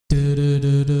Ding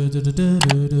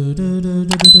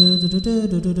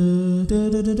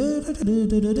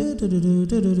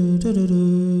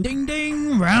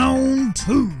ding, round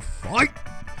 2, fight!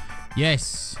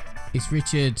 Yes, it's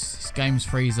Richard, it's Games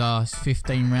Freezer, it's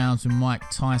 15 rounds with Mike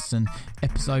Tyson,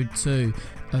 episode 2.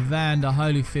 Evander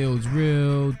Holyfield's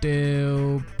Real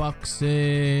Deal Boxing.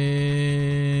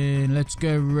 Let's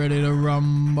get ready to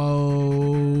rumble.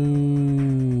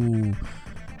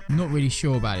 Not really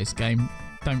sure about this game.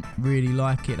 Don't really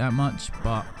like it that much,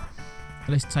 but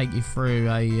let's take you through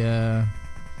a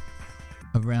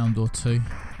round or two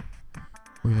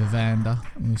with Evander.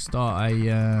 We'll start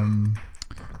a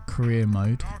career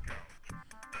mode.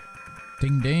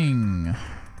 Ding ding.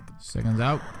 Seconds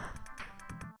out.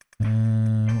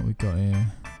 What we got here?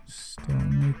 Start a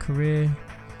new career.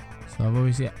 So I've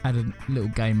always had a little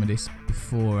game of this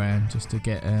beforehand just to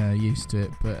get used to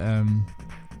it, but I've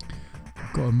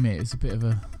got to admit it's a bit of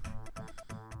a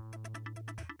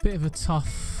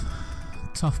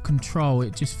tough control.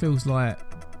 It just feels like,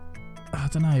 I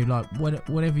don't know, like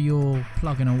whenever you're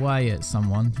plugging away at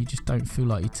someone, you just don't feel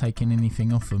like you're taking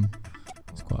anything off them.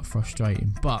 It's quite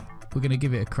frustrating, but we're gonna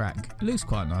give it a crack. It looks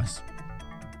quite nice.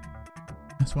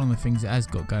 That's one of the things it has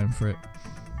got going for it.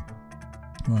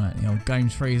 Right, the old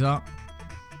Games Freezer.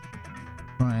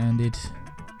 Right-handed.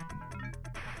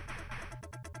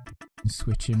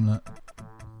 Switch him, look.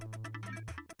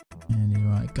 And he's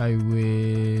right, go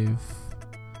with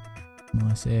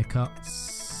nice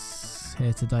haircuts.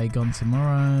 Hair today, gone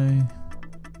tomorrow.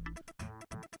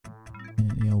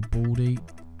 And the old baldy.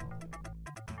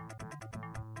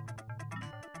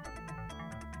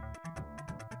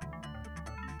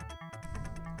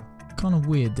 Kind of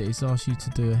weird that it's asked you to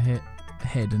do a head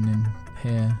and then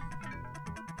hair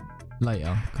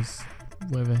later, because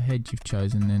whatever head you've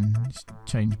chosen then it's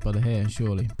changed by the hair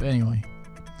surely. But anyway,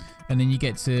 and then you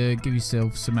get to give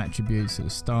yourself some attributes at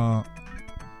the start.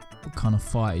 What kind of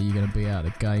fighter you're going to be out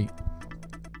of the gate.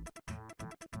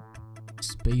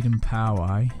 Speed and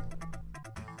power, eh?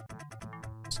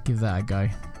 Let's give that a go.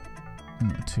 I'm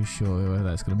not too sure whether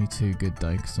that's going to be too good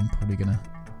though, because I'm probably going to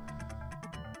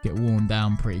get worn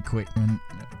down pretty quick and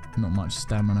not much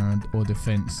stamina or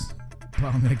defense.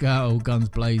 But I'm going to go out all guns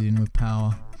blazing with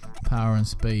power and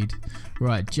speed.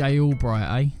 Right,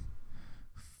 Albright, eh?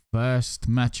 First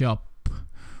matchup.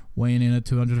 Weighing in at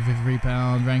 253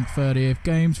 pounds, rank 30th,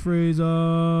 Games Freezer.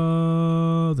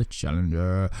 The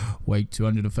challenger, weight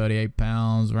 238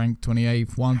 pounds, rank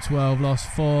 28th, 112, lost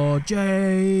 4,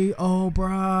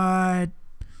 Albright.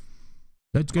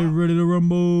 Let's get ready to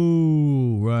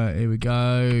rumble. Right, here we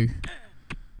go.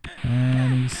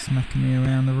 And he's smacking me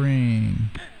around the ring.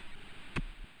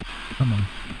 Come on.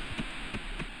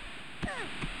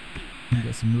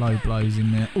 Get some low blows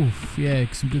in there. Oof, yeah,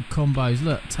 some good combos.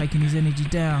 Look, taking his energy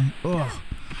down. Oh,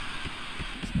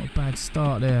 it's not a bad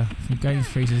start there from Games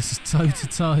Freezer. This is toe to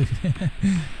toe.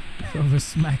 Proper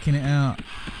smacking it out.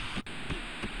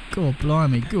 God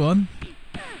blimey, go on.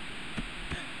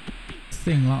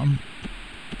 Thing like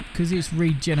because it's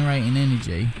regenerating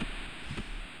energy.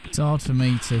 It's hard for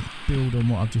me to build on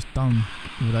what I've just done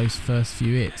with those first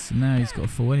few hits. And now he's got a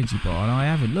full energy bar, and I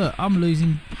haven't. Look, I'm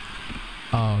losing.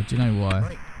 Oh, do you know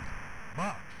why?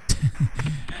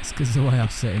 It's because of the way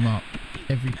I've set him up.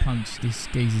 Every punch this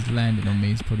geezer's landed on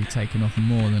me is probably taken off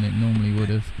more than it normally would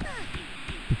have,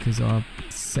 because I've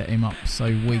set him up so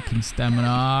weak in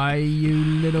stamina. You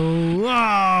little...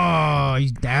 Oh,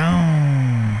 he's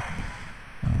down.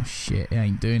 Oh shit, he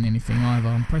ain't doing anything either.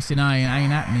 I'm pressing A and it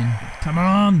ain't happening. Come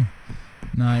on.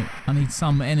 No, I need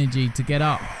some energy to get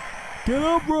up. Get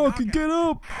up, Rocky, get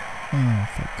up. Oh,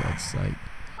 for God's sake.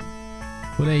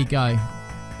 Well, there you go.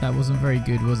 That wasn't very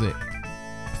good, was it?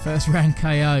 First round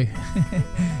KO.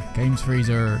 Games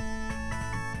Freezer.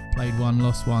 Played one,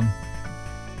 lost one.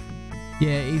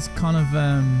 Yeah, it's kind of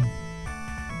a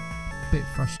bit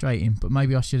frustrating, but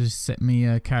maybe I should have set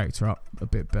my character up a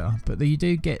bit better. But you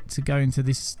do get to go into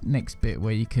this next bit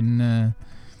where you can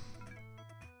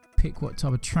pick what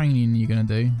type of training you're going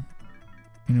to do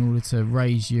in order to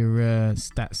raise your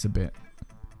stats a bit.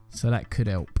 So that could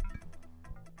help.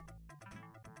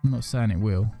 I'm not saying it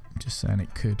will, I'm just saying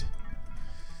it could.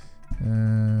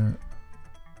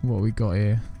 What we got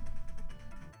here?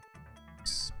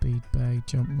 Speed bag,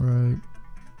 jump rope.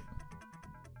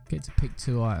 Get to pick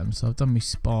 2 items, so I've done my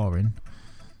sparring.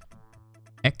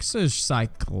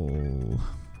 Exercycle.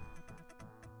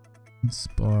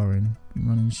 Sparring.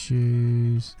 Running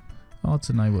shoes. Hard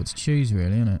to know what to choose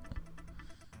really, isn't it?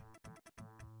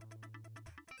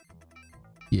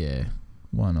 Yeah,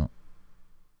 why not?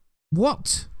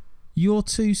 What? You're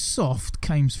too soft,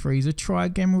 Games Freezer. Try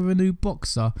again with a new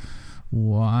boxer.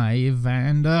 Why,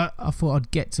 Evander? I thought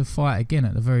I'd get to fight again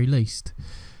at the very least.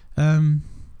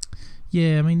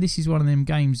 Yeah, I mean, this is one of them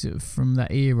games from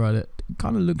that era that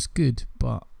kind of looks good,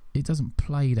 but it doesn't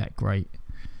play that great.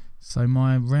 So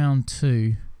my round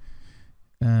 2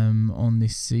 on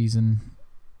this season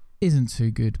isn't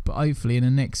too good, but hopefully in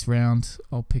the next round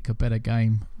I'll pick a better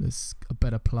game that's a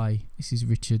better play. This is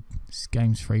Richard, this is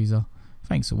Games Freezer.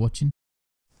 Thanks for watching.